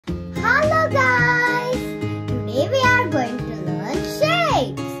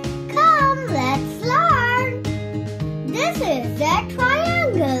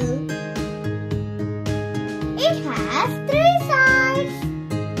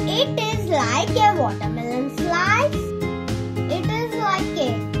like a watermelon slice. It is like a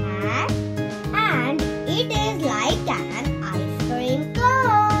hat. And it is like an ice cream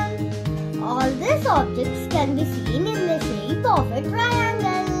cone. All these objects can be seen in the shape of a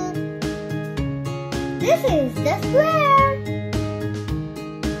triangle. This is the square.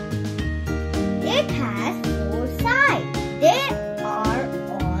 It has 4 sides. They are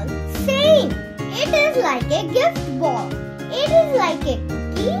all same. It is like a gift box. It is like a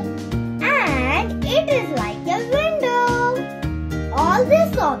cookie. And it is like a window. All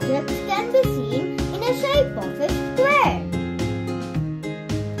these objects can be seen in a shape of a square.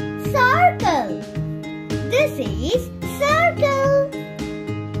 Circle. This is circle.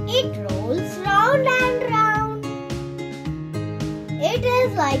 It rolls round and round. It is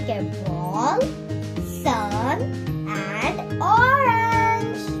like a ball, sun and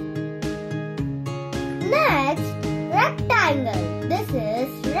orange. Next, rectangle. This is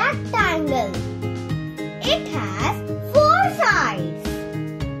rectangle. It has 4 sides.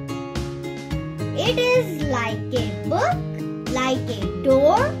 It is like a book, like a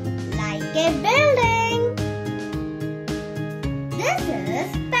door, like a building. This is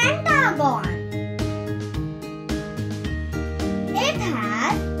Pentagon. It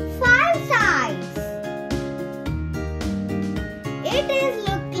has 5 sides. It is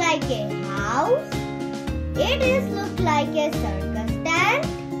look like a house. It is look like a circus tent.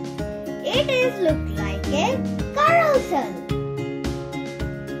 It is look like a carousel.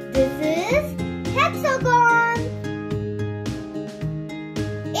 This is Hexagon.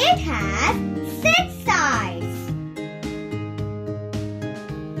 It has 6 sides.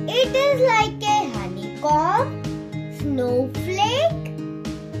 It is like a honeycomb, snowflake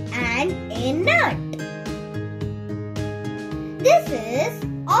and a nut. This is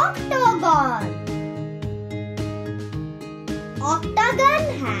Octagon. Octagon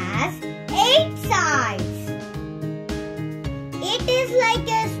has 8 sides. It is like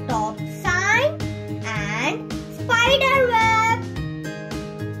a stop sign and spider web.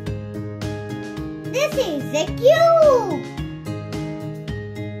 This is a cube.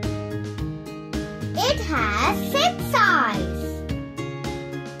 It has 6 sides.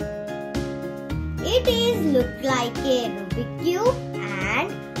 It is look like a Rubik's cube and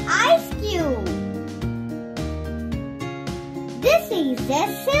ice cube. This is a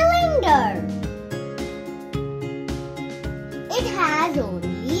cylinder. It has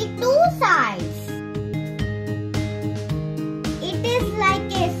only 2 sides. It is like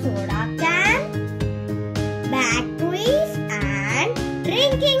a soda can, batteries and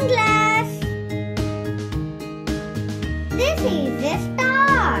drinking glass. This is a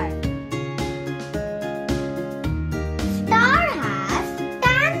star. Star has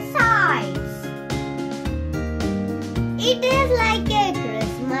 10 sides. It is like a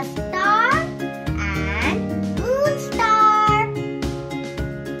Christmas star and moon star.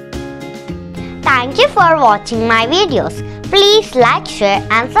 Thank you for watching my videos. Please like, share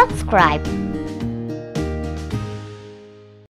and subscribe.